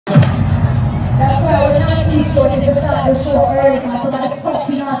so if you start the show early, because some of the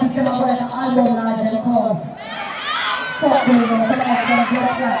fucking artists in the world are all over large and come. Fuck me, man, but I can't get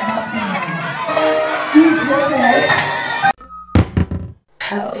flat, maximum. Use yourself.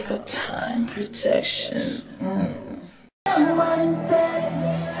 Pelpa time protection.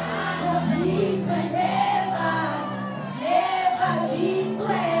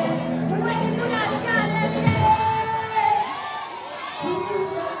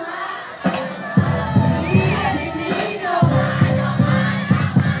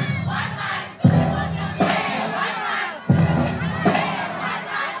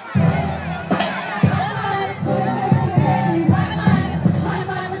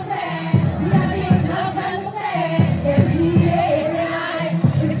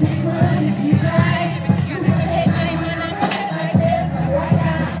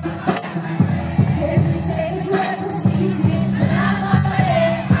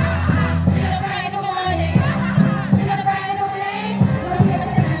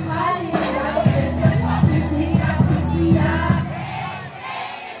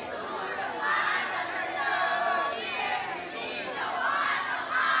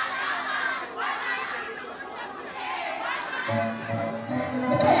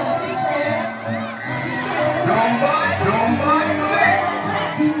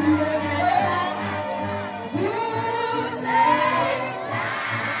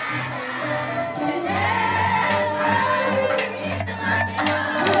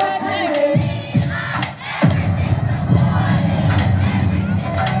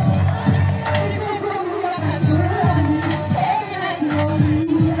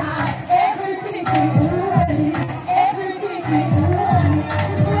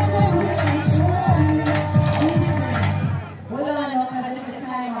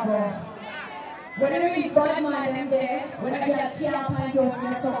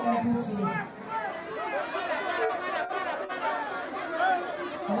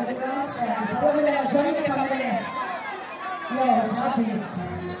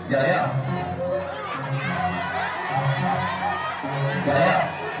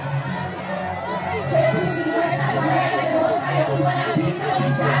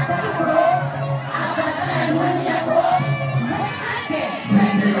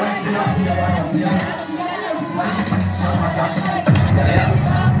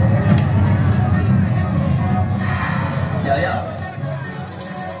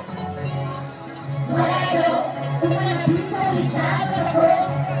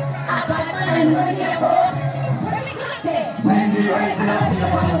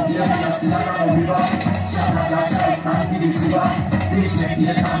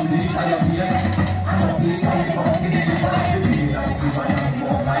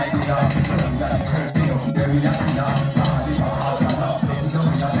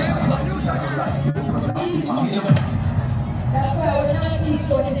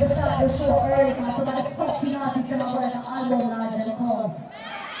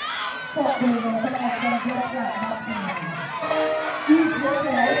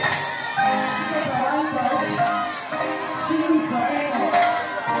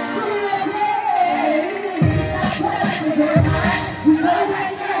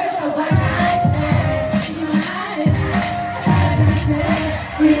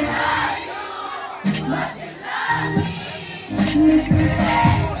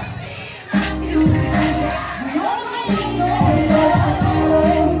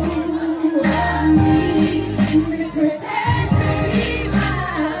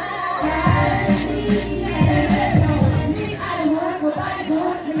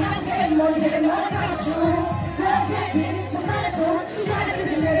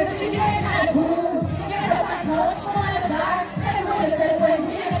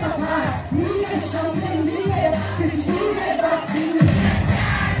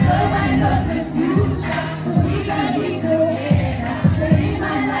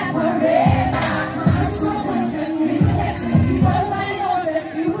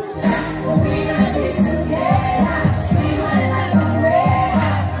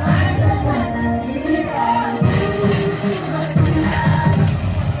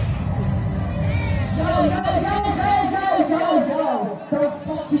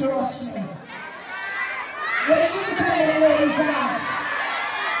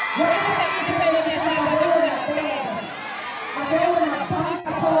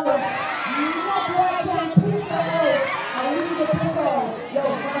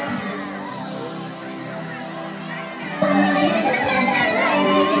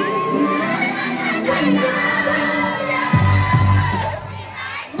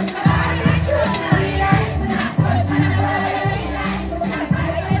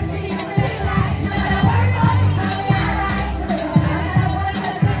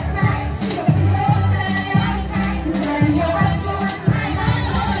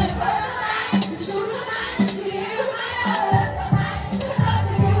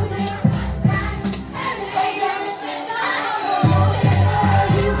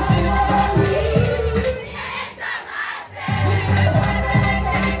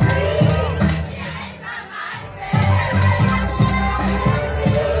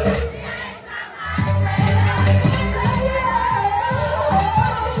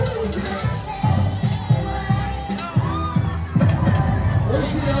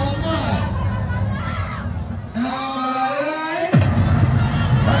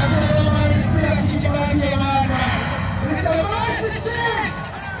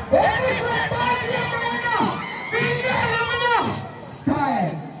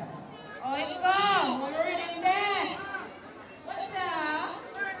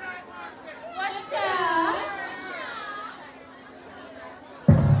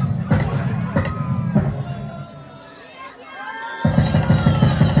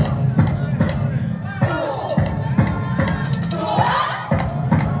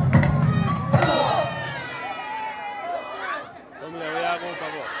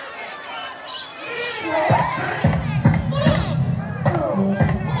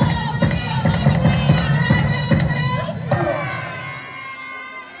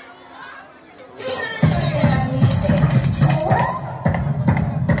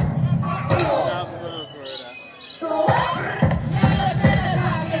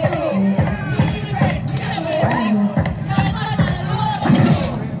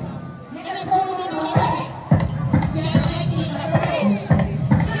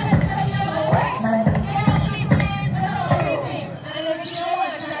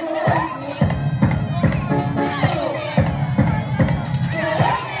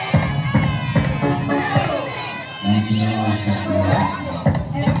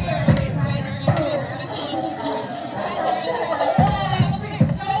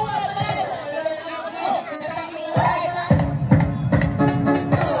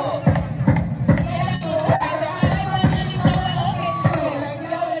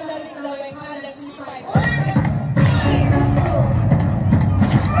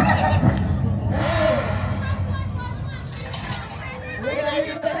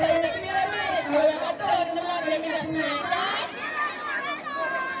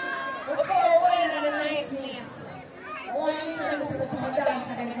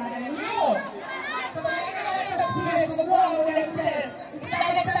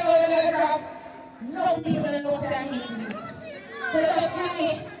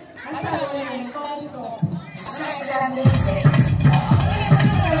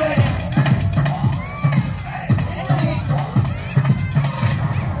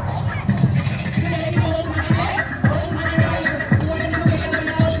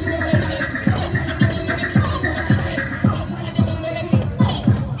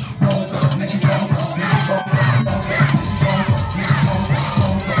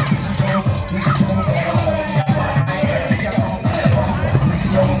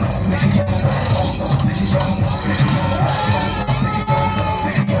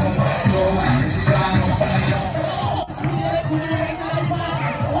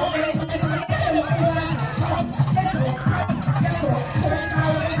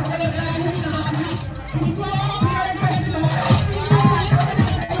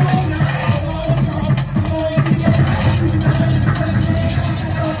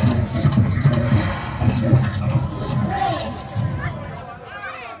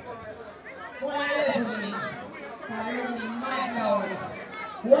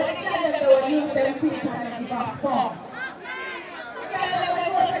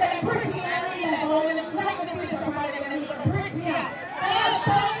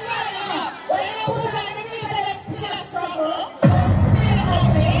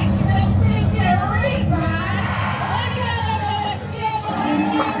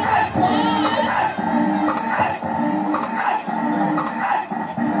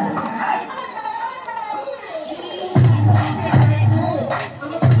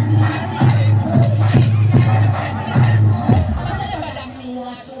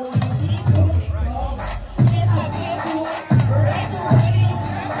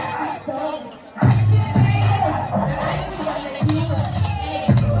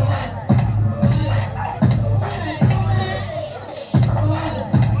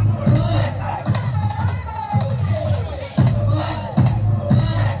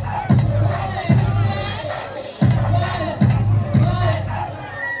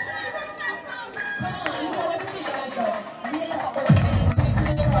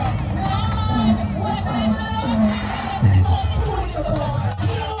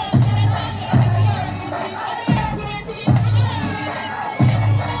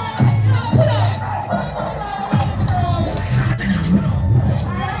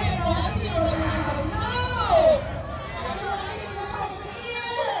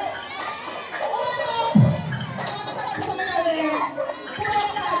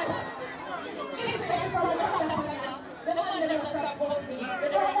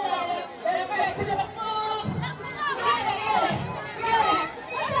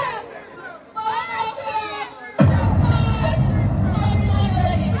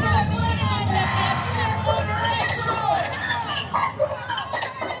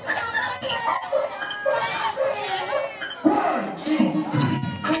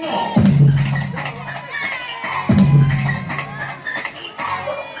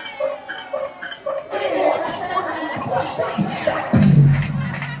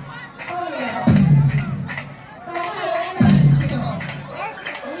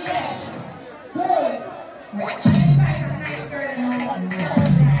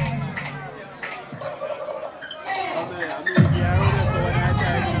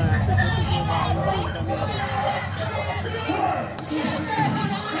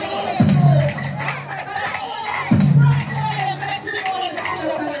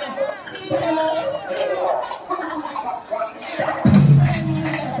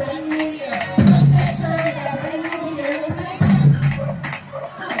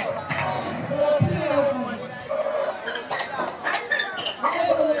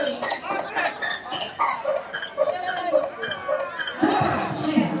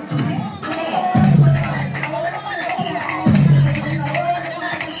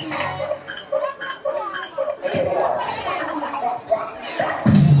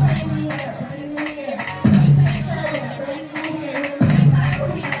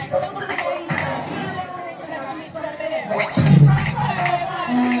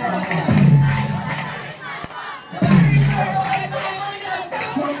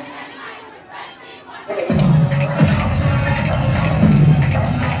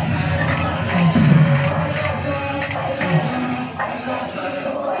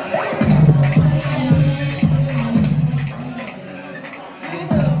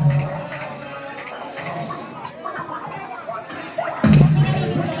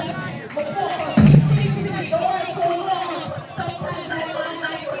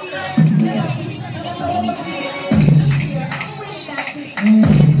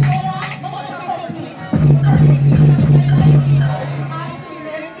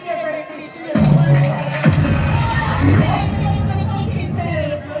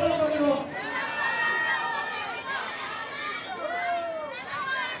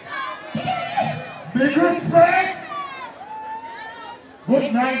 Big respect.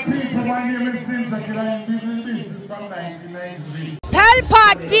 Good night, people. My name is Sinjak and I'm doing business from 1993.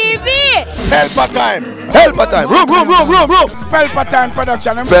 Pelpa TV! Pelpa time! Pelpa time! Room! Pelpa time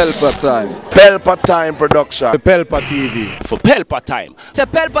production! Pelpa time! Pelpa time production! Pelpa TV! For Pelpa time! It's a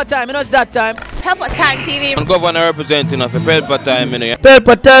Pelpa time, you know it's that time. Pelpa time TV! I'm governor representing of a Pelpa time, you know.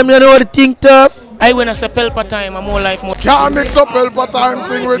 Pelpa time, you know what I think tough? I when I say Pelpa time, I'm more like more. Can't mix up Pelpa time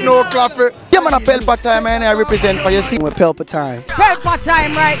thing with no coffee. Yeah, man, a Pelpa time, and I represent for you. See, with Pelpa time. Pelpa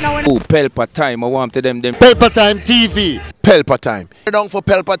time right now. Oh, Pelpa time, I want to them. Pelpa time TV. Pelpa time. Down for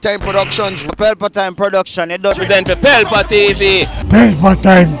Pelpa time productions. Pelpa time production. It does Represent for Pelpa TV. Pelpa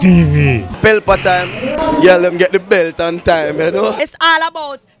time TV. Pelpa time. Yeah, let them get the belt on time, you know. It's all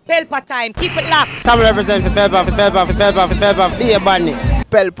about Pelpa time. Keep it locked. Come represent for Pelpa, be a badness.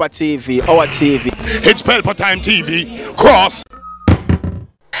 Pelpa TV, our TV. It's Pelpa time TV. Cross.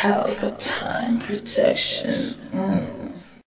 Pelpa time protection.